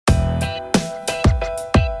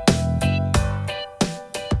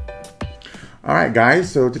Alright guys,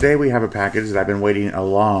 so today we have a package that I've been waiting a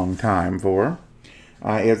long time for.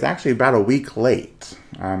 It's actually about a week late.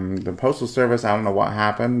 The postal service, I don't know what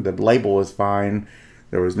happened. The label was fine.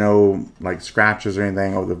 There was no like scratches or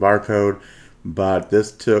anything over the barcode. But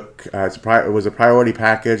this took, it was a priority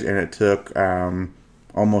package and it took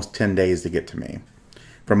almost 10 days to get to me.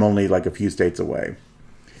 From only like a few states away.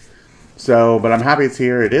 So, but I'm happy it's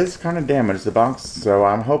here. It is kind of damaged, the box, so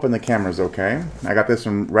I'm hoping the camera's okay. I got this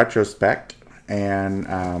from Retrospekt, and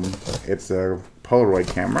it's a Polaroid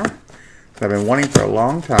camera that I've been wanting for a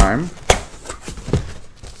long time.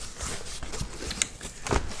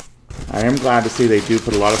 I am glad to see they do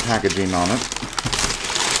put a lot of packaging on it.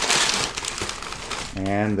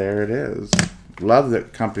 And there it is. Love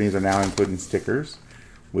that companies are now including stickers.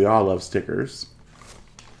 We all love stickers.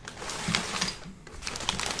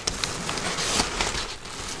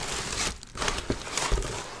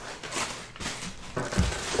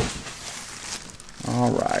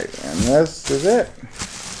 Alright, and this is it.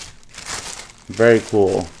 Very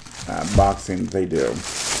cool boxing they do.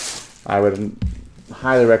 I would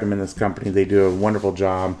highly recommend this company. They do a wonderful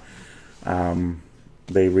job.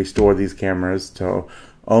 They restore these cameras to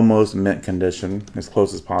almost mint condition, as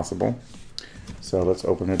close as possible. So let's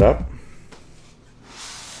open it up.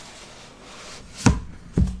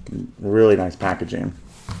 Really nice packaging.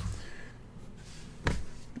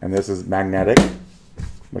 And this is magnetic,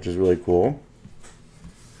 which is really cool.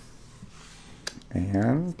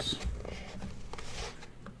 And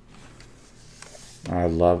I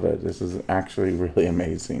love it. This is actually really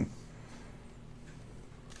amazing.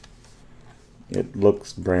 It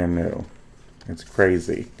looks brand new. It's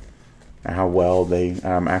crazy how well they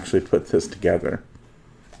actually put this together.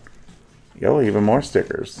 Oh, even more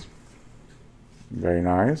stickers. Very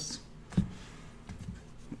nice.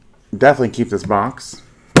 Definitely keep this box.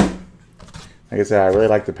 Like I said, I really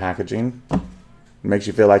like the packaging. It makes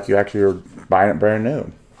you feel like you actually are buying it brand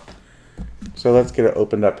new. So let's get it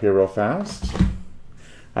opened up here real fast.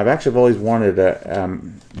 I've actually always wanted the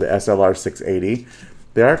SLR 680.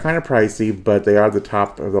 They are kind of pricey, but they are the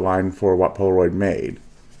top of the line for what Polaroid made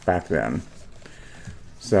back then.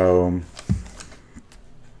 So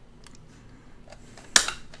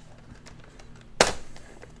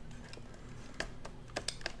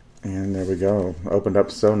and there we go. Opened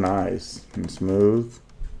up so nice and smooth.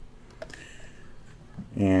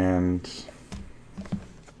 And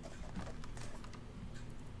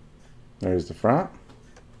there's the front.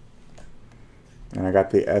 And I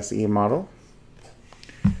got the SE model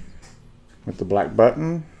with the black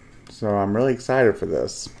button. So I'm really excited for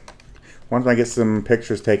this. Once I get some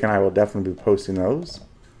pictures taken, I will definitely be posting those.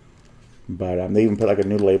 But they even put like a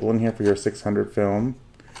new label in here for your 600 film.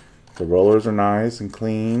 The rollers are nice and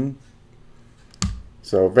clean.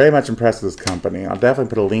 So very much impressed with this company. I'll definitely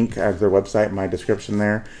put a link to their website in my description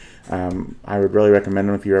there. I would really recommend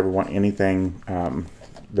them if you ever want anything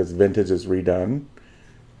that's vintage is redone.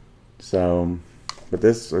 So, but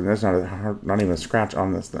there's not even a scratch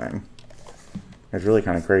on this thing. It's really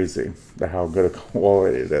kind of crazy how good a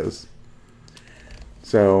quality it is.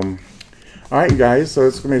 So, alright you guys, so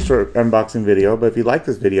it's going to be a short unboxing video, but if you like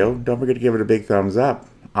this video, don't forget to give it a big thumbs up.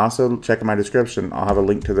 Also, check in my description. I'll have a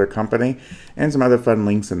link to their company and some other fun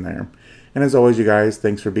links in there. And as always, you guys,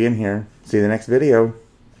 thanks for being here. See you in the next video.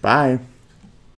 Bye.